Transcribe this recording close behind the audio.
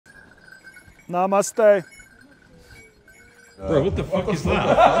Namaste. Bro, what the fuck is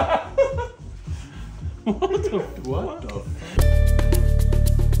that? What the?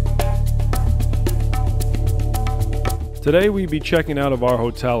 Today we be checking out of our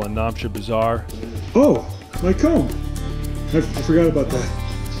hotel in Namche Bazaar. Oh, my comb. I forgot about that.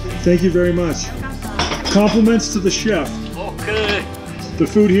 Thank you very much. Compliments to the chef. Okay. The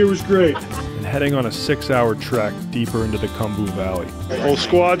food here was great. And heading on a 6-hour trek deeper into the Khumbu Valley. Whole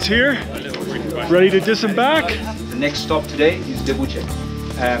squad's here, ready to disembark. The next stop today is Dingboche.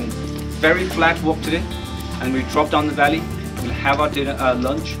 Very flat walk today, and we drop down the valley. We'll have our dinner,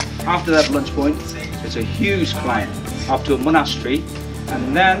 lunch. After that lunch point, it's a huge climb up to a monastery,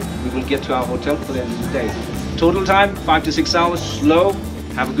 and then we will get to our hotel for the end of the day. Total time 5 to 6 hours. Slow.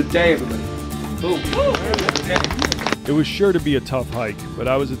 Have a good day, everybody. Boom. It was sure to be a tough hike, but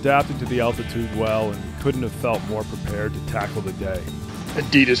I was adapting to the altitude well and couldn't have felt more prepared to tackle the day.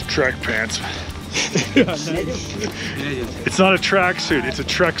 Adidas trek pants. It's not a track suit, it's a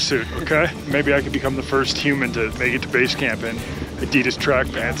trek suit, okay? Maybe I could become the first human to make it to base camp in Adidas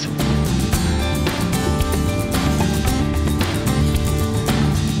track pants.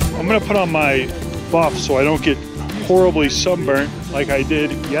 I'm gonna put on my buff so I don't get horribly sunburnt like I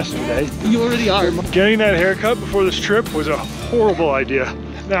did yesterday. You already are. Getting that haircut before this trip was a horrible idea.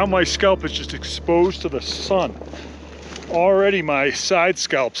 Now my scalp is just exposed to the sun. Already my side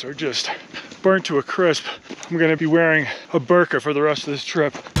scalps are just burnt to a crisp. I'm gonna be wearing a burqa for the rest of this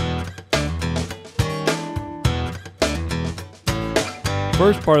trip.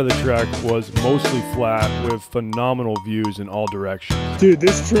 First part of the trek was mostly flat with phenomenal views in all directions. Dude,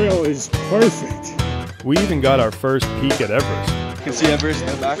 this trail is perfect. We even got our first peek at Everest. You can see Everest in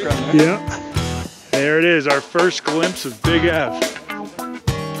the background there. Yeah. There it is, our first glimpse of Big F.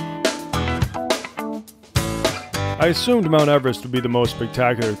 I assumed Mount Everest would be the most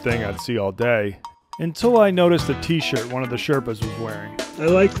spectacular thing I'd see all day, until I noticed a t-shirt one of the Sherpas was wearing. I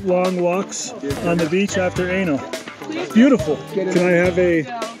like long walks on the beach after anal. It's beautiful. Can I have a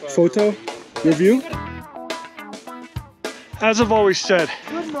photo? Your view? As I've always said,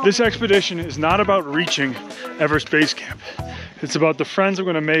 this expedition is not about reaching Everest Base Camp. It's about the friends I'm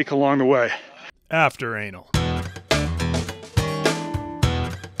going to make along the way. After anal.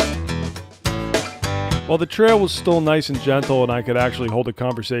 While the trail was still nice and gentle and I could actually hold a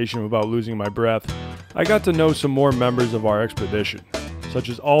conversation without losing my breath, I got to know some more members of our expedition, such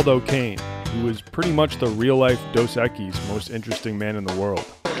as Aldo Kane, who was pretty much the real-life Dos Equis most interesting man in the world.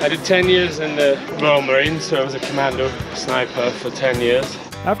 I did 10 years in the Royal Marines, so I was a commando sniper for 10 years.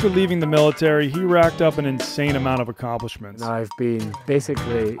 After leaving the military, he racked up an insane amount of accomplishments. I've been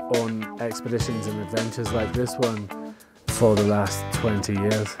basically on expeditions and adventures like this one for the last 20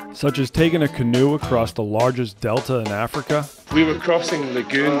 years. Such as taking a canoe across the largest delta in Africa. We were crossing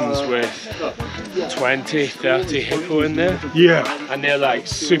lagoons with 20, 30 hippo in there. Yeah. And they're like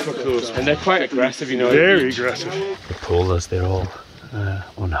super close, and they're quite aggressive, you know. Very aggressive. The polas, they're all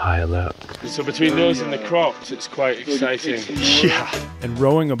on high alert. So between those and the crocs, it's quite exciting. Yeah. And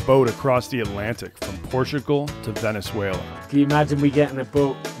rowing a boat across the Atlantic from Portugal to Venezuela. Can you imagine we get in a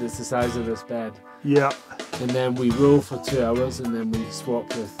boat that's the size of this bed? Yeah. And then we row for 2 hours, and then we swap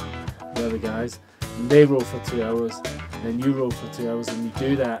with the other guys. And they row for 2 hours, and then you row for 2 hours, and you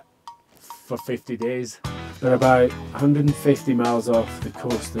do that for 50 days. We're about 150 miles off the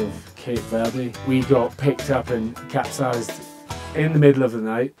coast of Cape Verde. We got picked up and capsized in the middle of the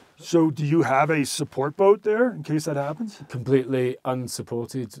night. So do you have a support boat there in case that happens? Completely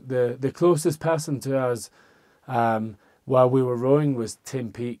unsupported. The closest person to us while we were rowing was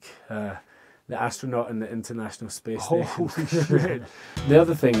Tim Peake, the astronaut in the International Space Station. Holy shit. The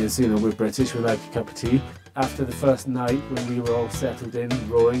other thing is, you know, we're British, we like a cup of tea. After the first night, when we were all settled in,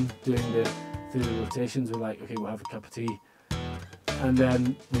 rowing, doing through the rotations, we're like, okay, we'll have a cup of tea. And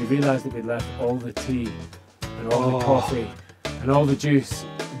then we realised that we'd left all the tea and all the coffee and all the juice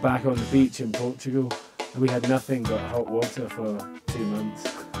back on the beach in Portugal. And we had nothing but hot water for 2 months.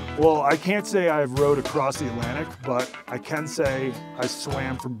 Well, I can't say I've rowed across the Atlantic, but I can say I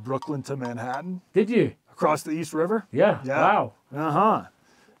swam from Brooklyn to Manhattan. Did you? Across the East River? Yeah. Wow. Uh-huh.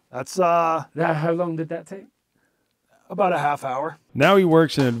 That's, How long did that take? about a half hour. Now he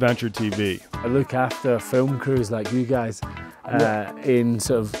works in adventure TV. I look after film crews like you guys in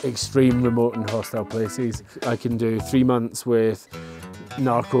sort of extreme, remote and hostile places. I can do 3 months with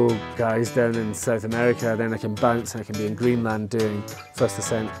narco guys down in South America, then I can bounce and I can be in Greenland doing first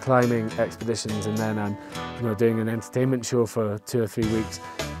ascent climbing expeditions, and then I'm doing an entertainment show for 2 or 3 weeks.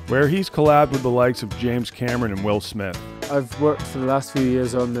 Where he's collabed with the likes of James Cameron and Will Smith. I've worked for the last few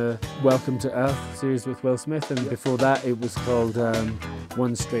years on the Welcome to Earth series with Will Smith, and before that it was called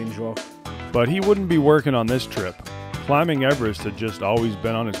One Strange Rock. But he wouldn't be working on this trip. Climbing Everest had just always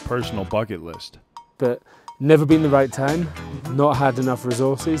been on his personal bucket list. But never been the right time, not had enough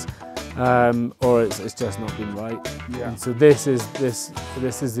resources, or it's just not been right. Yeah. And so this is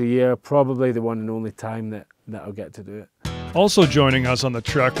the year, probably the one and only time that I'll get to do it. Also joining us on the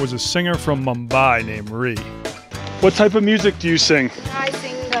trek was a singer from Mumbai named Ree. What type of music do you sing? I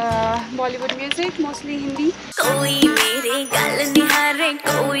sing Bollywood music, mostly Hindi.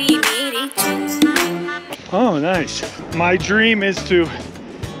 Oh, nice. My dream is to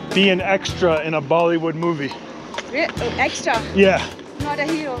be an extra in a Bollywood movie. Extra? Yeah. Not a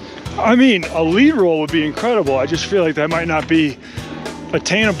hero? I mean, a lead role would be incredible. I just feel like that might not be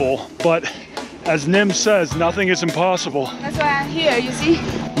attainable, but as Nim says, nothing is impossible. That's why I'm here, you see?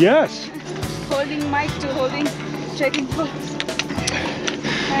 Yes. Holding mic to holding trekking poles.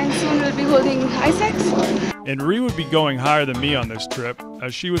 And soon we'll be holding ice axe. And Ree would be going higher than me on this trip,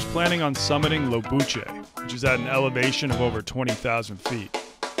 as she was planning on summiting Tengbouche, which is at an elevation of over 20,000 feet.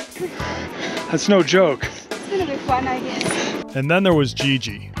 That's no joke. It's gonna be fun, I guess. And then there was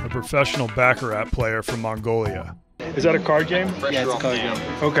Gigi, a professional baccarat player from Mongolia. Is that a card game? Yeah, it's a card game.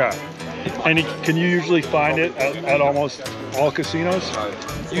 Okay. And can you usually find it at almost all casinos?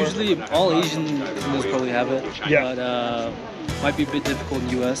 Usually all Asian casinos probably have it. Yeah. But might be a bit difficult in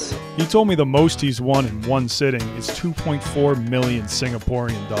the US. He told me the most he's won in one sitting is 2.4 million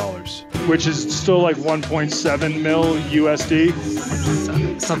Singaporean dollars. Which is still like 1.7 mil USD?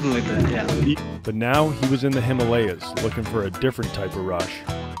 Something like that, yeah. But now he was in the Himalayas looking for a different type of rush.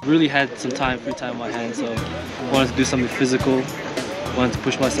 Really had some free time on my hands, so wanted to do something physical, wanted to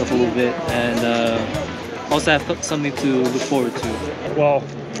push myself a little bit, and also have something to look forward to. Well,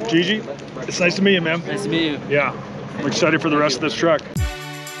 Gigi, it's nice to meet you, man. Nice to meet you. Yeah, I'm excited for the rest of this trek.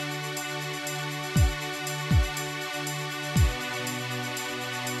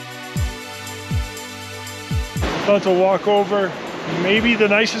 About to walk over maybe the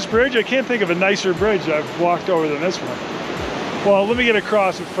nicest bridge. I can't think of a nicer bridge I've walked over than this one. Well, let me get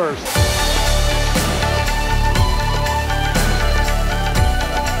across it first.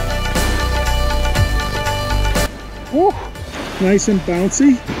 Woo! Nice and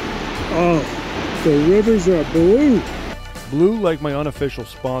bouncy. Oh, the rivers are blue. Blue like my unofficial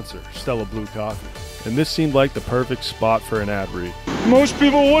sponsor, Stella Blue Coffee. And this seemed like the perfect spot for an ad read. Most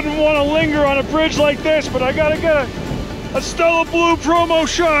people wouldn't want to linger on a bridge like this, but I gotta get a Stella Blue promo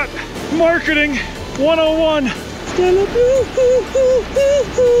shot. Marketing 101. Stella Blue,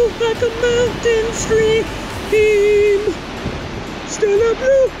 like a mountain stream. Stella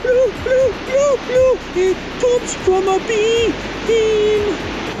Blue, blue, blue, blue, blue. It comes from a bean.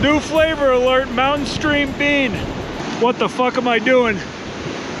 New flavor alert, mountain stream bean. What the fuck am I doing?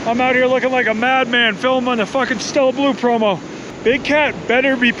 I'm out here looking like a madman filming a fucking Stella Blue promo. Big Cat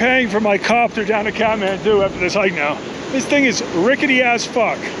better be paying for my copter down to Kathmandu after this hike now. This thing is rickety as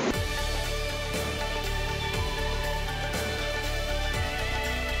fuck.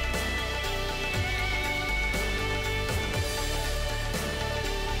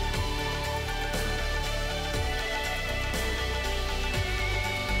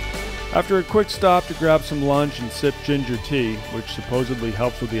 After a quick stop to grab some lunch and sip ginger tea, which supposedly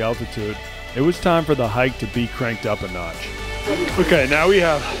helps with the altitude, it was time for the hike to be cranked up a notch. Okay, now we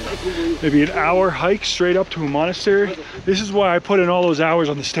have maybe an hour hike straight up to a monastery. This is why I put in all those hours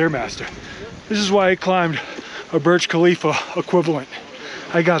on the Stairmaster. This is why I climbed a Burj Khalifa equivalent.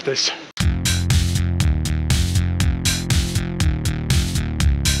 I got this.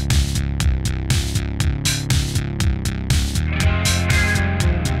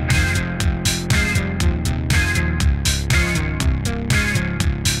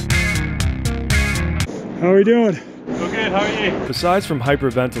 How are we doing? So good, how are you? Besides from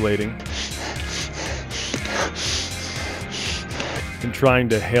hyperventilating and trying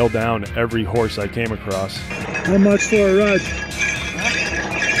to hail down every horse I came across. How much for a ride?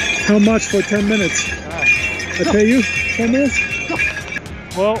 How much for 10 minutes? I pay you 10 minutes?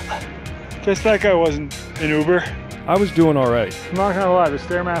 Well, guess that guy wasn't an Uber. I was doing all right. I'm not gonna lie, the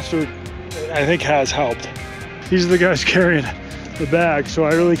Stairmaster I think has helped. These are the guys carrying the bag, so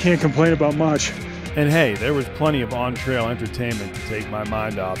I really can't complain about much. And hey, there was plenty of on-trail entertainment to take my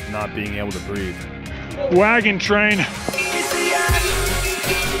mind off not being able to breathe. Wagon train.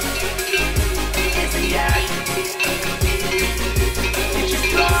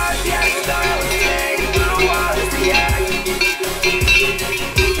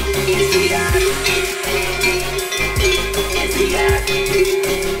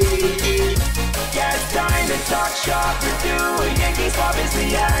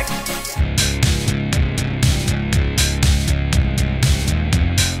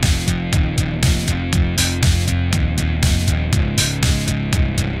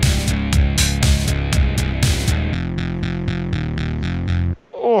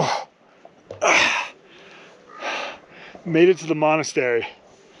 Made it to the monastery.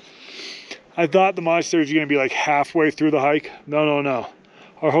 I thought the monastery was gonna be like halfway through the hike. No.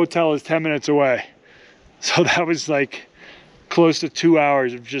 Our hotel is 10 minutes away. So that was like close to 2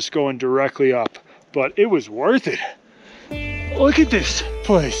 hours of just going directly up. But it was worth it. Look at this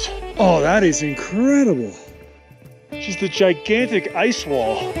place. Oh, that is incredible. Just a gigantic ice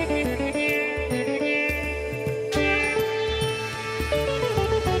wall.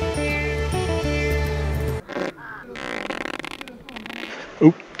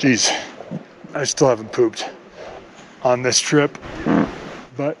 Oh, geez. I still haven't pooped on this trip.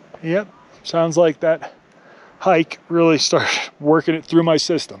 But, yep, sounds like that hike really started working it through my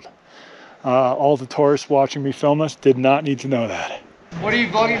system. All the tourists watching me film this did not need to know that. What are you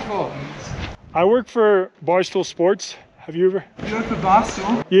vlogging for? I work for Barstool Sports. Have you ever? You work for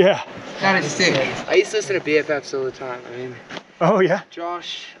Barstool? Yeah. That is sick. I used to listen to BFFs all the time. I mean, oh yeah.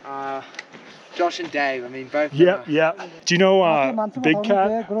 Josh and Dave. I mean, both. Yeah. Do you know Big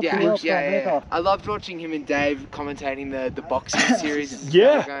Cat? Yeah. I loved watching him and Dave commentating the boxing series. Yeah.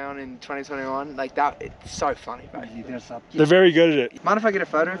 That were going on in 2021. Like that, it's so funny, bro. They're very good at it. Mind if I get a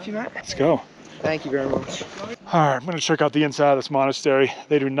photo of you, mate? Let's go. Thank you very much. All right, I'm gonna check out the inside of this monastery.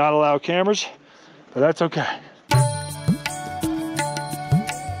 They do not allow cameras, but that's okay.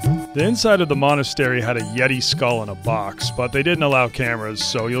 The inside of the monastery had a Yeti skull in a box, but they didn't allow cameras,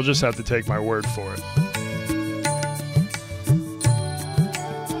 so you'll just have to take my word for it.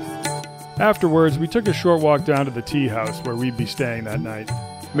 Afterwards, we took a short walk down to the tea house where we'd be staying that night.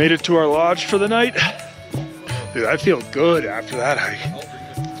 Made it to our lodge for the night. Dude, I feel good after that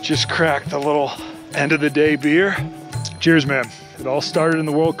hike. Just cracked a little end of the day beer. Cheers, man. It all started in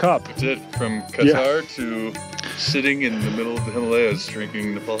the World Cup. That's it, from Qatar to sitting in the middle of the Himalayas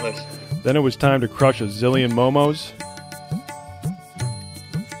drinking Nepal Ice. Then it was time to crush a zillion momos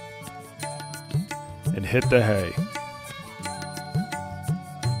and hit the hay.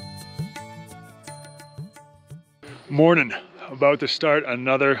 Morning. About to start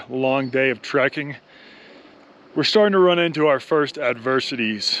another long day of trekking. We're starting to run into our first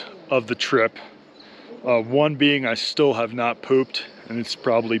adversities of the trip. One being I still have not pooped, and it's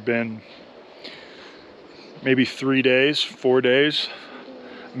probably been maybe 3 days, 4 days.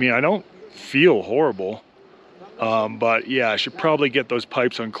 I mean, I don't feel horrible, but yeah, I should probably get those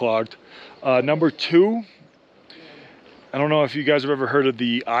pipes unclogged. Number two, I don't know if you guys have ever heard of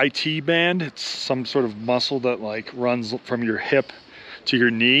the IT band. It's some sort of muscle that like runs from your hip to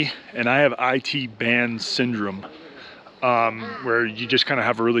your knee, and I have IT band syndrome, where you just kind of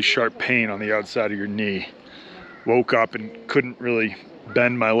have a really sharp pain on the outside of your knee. Woke up and couldn't really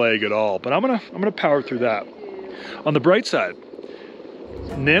bend my leg at all, but I'm gonna power through that. On the bright side,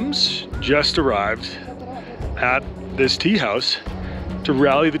 Nims just arrived at this tea house to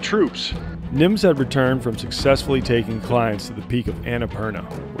rally the troops. Nims had returned from successfully taking clients to the peak of Annapurna,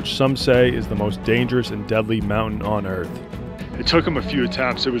 which some say is the most dangerous and deadly mountain on Earth. It took him a few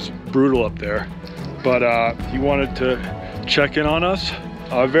attempts. It was brutal up there, but he wanted to check in on us.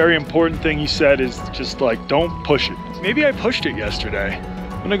 A very important thing he said is just like, don't push it. Maybe I pushed it yesterday.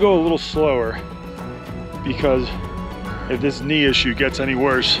 I'm gonna go a little slower because if this knee issue gets any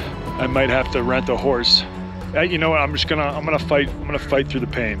worse, I might have to rent a horse. You know what? I'm gonna fight through the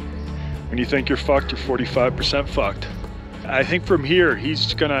pain. When you think you're fucked, you're 45% fucked. I think from here,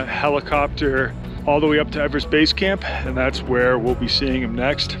 he's gonna helicopter all the way up to Everest Base Camp, and that's where we'll be seeing him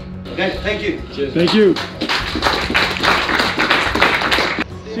next. Okay, thank you. Cheers. Thank you.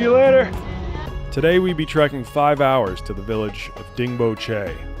 See you later. Today we'd be trekking 5 hours to the village of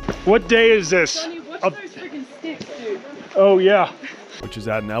Dingboche. What day is this? Sonny, watch those freaking sticks, dude. Oh yeah. Which is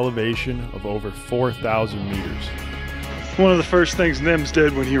at an elevation of over 4,000 meters. One of the first things Nims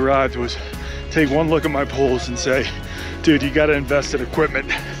did when he arrived was take one look at my poles and say, dude, you gotta invest in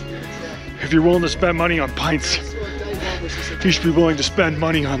equipment. If you're willing to spend money on pints, you should be willing to spend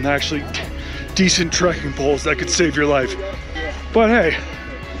money on actually decent trekking poles that could save your life. But hey,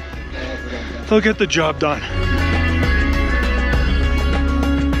 they'll get the job done.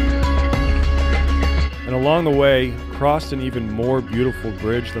 And along the way, crossed an even more beautiful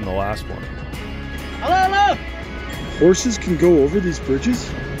bridge than the last one. Hello! Horses can go over these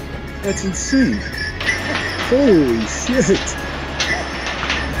bridges? That's insane. Holy shit.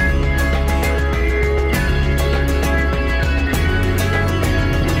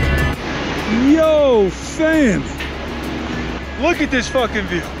 Yo, fam! Look at this fucking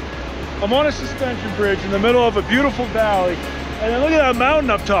view. I'm on a suspension bridge in the middle of a beautiful valley, and then look at that mountain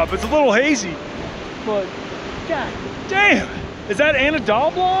up top. It's a little hazy, but god damn! Is that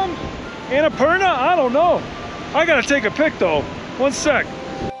Annapurna? Annapurna? I don't know. I gotta take a pic though. One sec.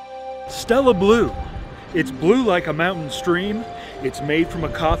 Stella Blue. It's blue like a mountain stream, it's made from a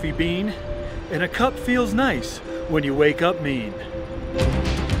coffee bean, and a cup feels nice when you wake up mean.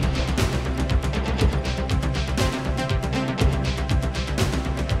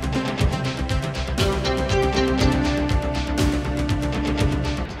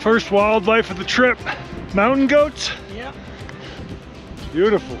 First wildlife of the trip, mountain goats? Yeah.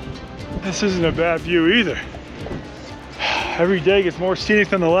 Beautiful. This isn't a bad view either. Every day gets more scenic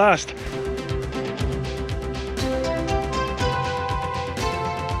than the last.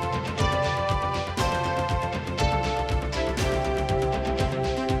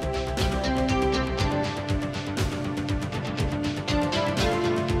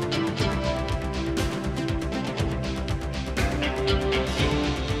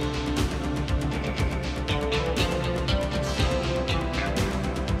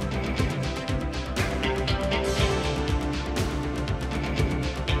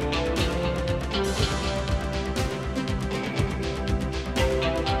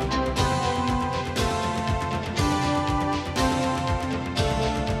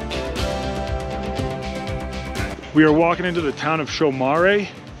 We are walking into the town of Chomare.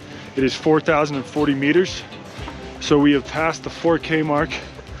 It is 4,040 meters. So we have passed the 4K mark.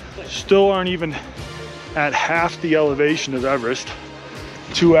 Still aren't even at half the elevation of Everest.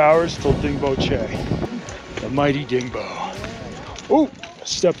 2 hours till Dingboche, the mighty Dingbo. Oh,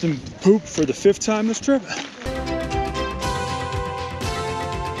 stepped in poop for the 5th time this trip.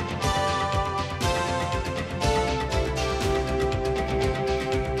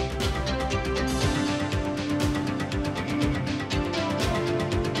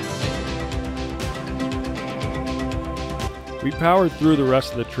 We powered through the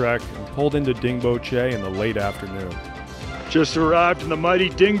rest of the trek and pulled into Dingboche in the late afternoon. Just arrived in the mighty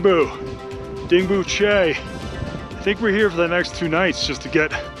Dingboche. I think we're here for the next 2 nights just to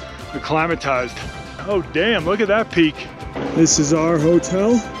get acclimatized. Oh damn, look at that peak. This is our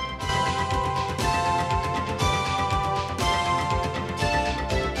hotel.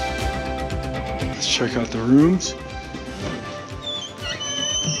 Let's check out the rooms.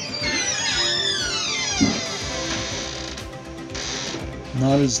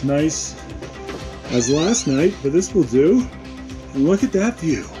 Not as nice as last night, but this will do. And look at that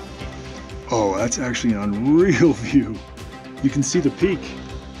view. Oh, that's actually an unreal view. You can see the peak.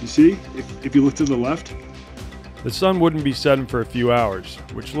 You see, if you look to the left. The sun wouldn't be setting for a few hours,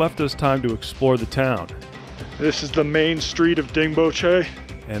 which left us time to explore the town. This is the main street of Dingboche.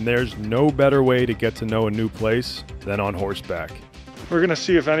 And there's no better way to get to know a new place than on horseback. We're gonna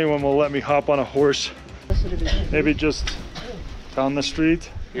see if anyone will let me hop on a horse. Maybe just down the street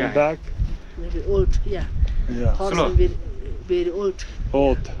and back. Maybe old, yeah. Yeah. Horse very old.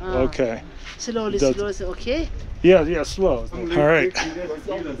 Old, okay. Slowly, okay? Yeah, slow. All right,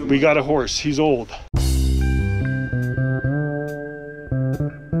 we got a horse, he's old.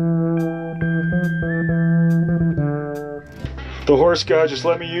 The horse guy just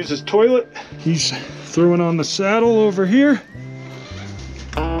let me use his toilet. He's throwing on the saddle over here.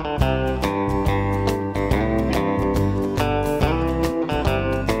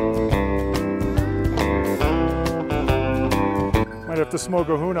 Might have to smoke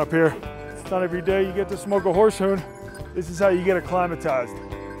a hoon up here. It's not every day you get to smoke a horse hoon. This is how you get acclimatized.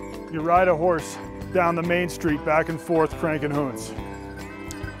 You ride a horse down the main street back and forth cranking hoons.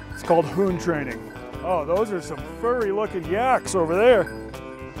 It's called hoon training. Oh, those are some furry looking yaks over there.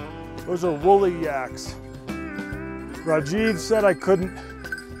 Those are woolly yaks. Rajiv said I couldn't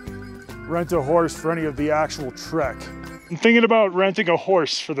rent a horse for any of the actual trek. I'm thinking about renting a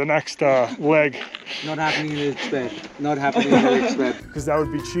horse for the next leg. Not happening in Express. Not happening in Express. Because that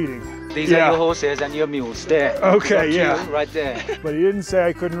would be cheating. These are your horses and your mules there. Okay, yeah. Right there. But he didn't say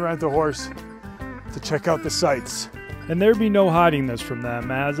I couldn't rent a horse to check out the sights. And there'd be no hiding this from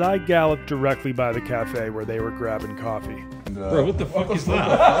them as I galloped directly by the cafe where they were grabbing coffee. Bro, what the fuck is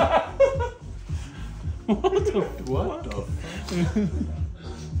that? What the?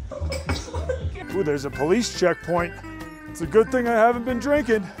 Ooh, there's a police checkpoint. It's a good thing I haven't been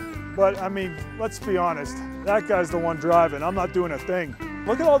drinking. But I mean, let's be honest. That guy's the one driving. I'm not doing a thing.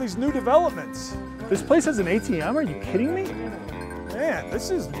 Look at all these new developments. This place has an ATM, are you kidding me? Man, this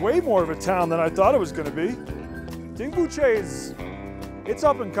is way more of a town than I thought it was gonna be. Dingboche it's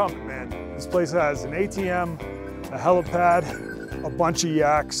up and coming, man. This place has an ATM, a helipad, a bunch of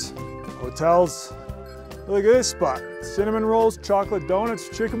yaks, hotels. Look at this spot. Cinnamon rolls, chocolate donuts,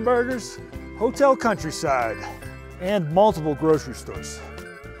 chicken burgers, hotel countryside, and multiple grocery stores.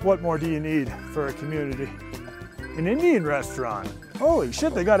 What more do you need for a community? An Indian restaurant. Holy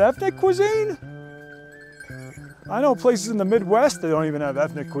shit, they got ethnic cuisine? I know places in the Midwest that don't even have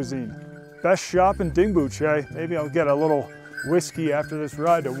ethnic cuisine. Best shop in Dingboche, eh? Maybe I'll get a little whiskey after this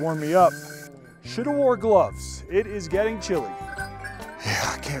ride to warm me up. Should have wore gloves. It is getting chilly.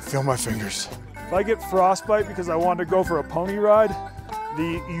 Yeah, I can't feel my fingers. If I get frostbite because I wanted to go for a pony ride,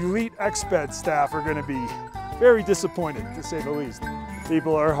 the elite exped staff are gonna be very disappointed, to say the least.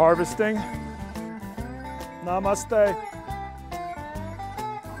 People are harvesting. Namaste.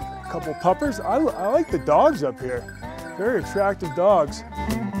 A couple puppers. I like the dogs up here. Very attractive dogs.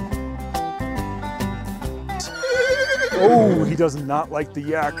 Oh, he does not like the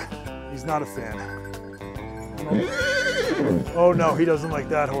yak. He's not a fan. Oh no, he doesn't like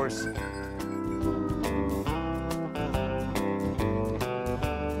that horse.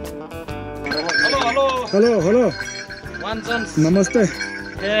 Hello, hello. Namaste.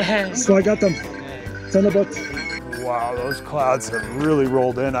 Swagatam. Tengbouche. Wow, those clouds have really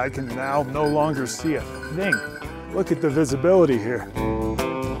rolled in. I can now no longer see a thing. Look at the visibility here.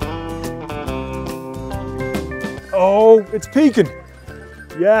 Oh, it's peaking.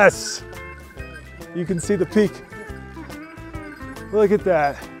 Yes. You can see the peak. Look at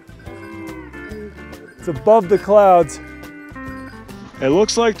that. It's above the clouds. It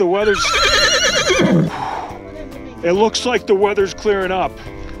looks like the weather's clearing up.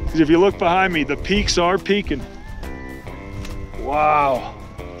 Because if you look behind me, the peaks are peaking. Wow.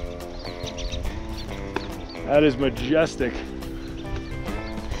 That is majestic.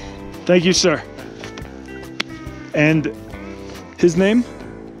 Thank you, sir. And his name?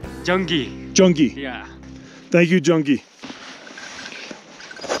 Jungi. Jungi. Yeah. Thank you, Jungi.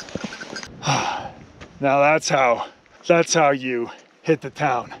 Now that's how you hit the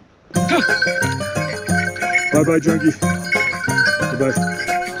town. Bye-bye, Jungi. Bye-bye.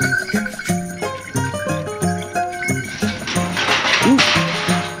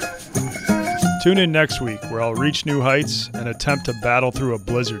 Tune in next week where I'll reach new heights and attempt to battle through a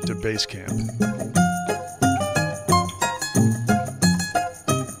blizzard to base camp.